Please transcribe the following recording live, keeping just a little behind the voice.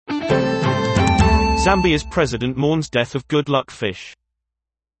Zambia's president mourns death of good luck fish.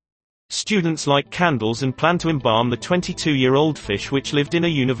 Students light candles and plan to embalm the 22-year-old fish which lived in a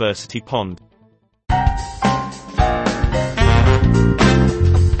university pond.